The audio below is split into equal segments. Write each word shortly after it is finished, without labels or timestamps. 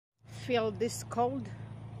feel this cold?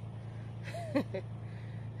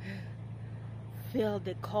 Feel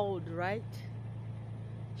the cold, right?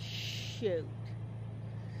 Shoot.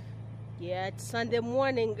 Yeah, it's Sunday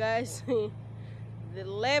morning, guys. The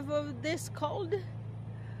level of this cold,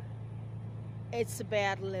 it's a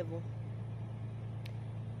bad level.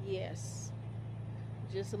 Yes.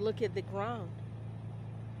 Just look at the ground.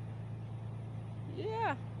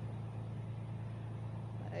 Yeah.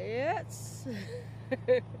 Yes.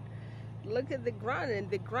 Look at the ground,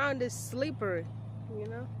 and the ground is slippery, you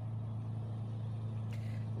know.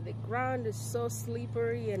 The ground is so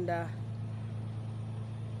slippery and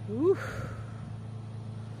whew,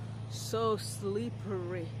 so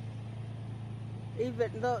slippery.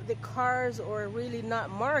 Even though the cars are really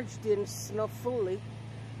not marked in snow fully,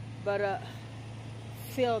 but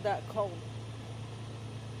feel that cold.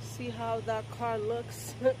 See how that car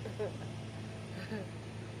looks?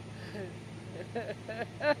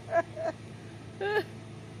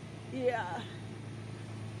 Yeah.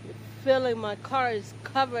 Feeling my car is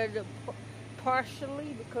covered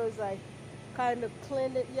partially because I kind of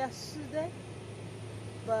cleaned it yesterday.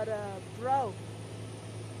 But bro,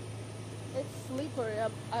 it's slippery.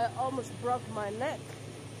 I almost broke my neck.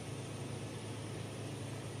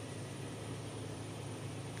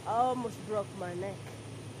 I almost broke my neck.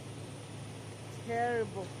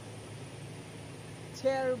 Terrible.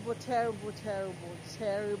 Terrible, terrible, terrible,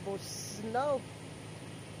 terrible snow.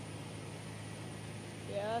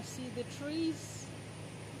 Yeah, see the trees?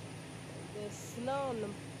 There's snow on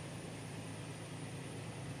them.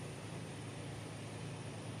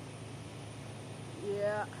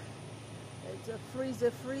 Yeah, it's a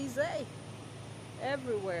freeze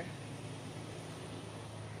everywhere.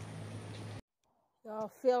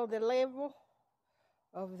 Y'all feel the level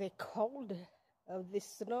of the cold of the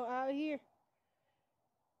snow out here?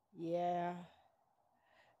 Yeah,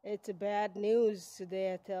 it's a bad news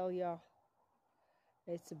today, I tell y'all.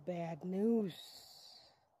 It's a bad news.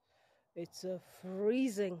 It's a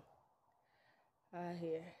freezing out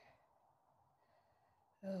here.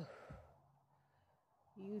 Oh.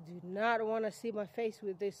 You do not want to see my face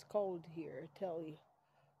with this cold here, I tell you.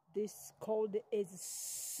 This cold is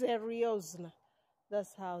seriozna.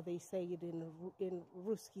 That's how they say it in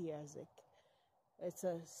Ruski Yazik. It's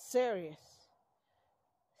a serious.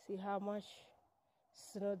 See how much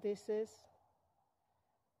snow this is?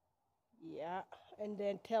 Yeah, and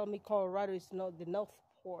then tell me Colorado is not the North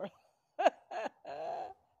Pole.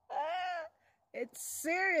 It's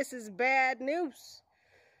serious. It's bad news.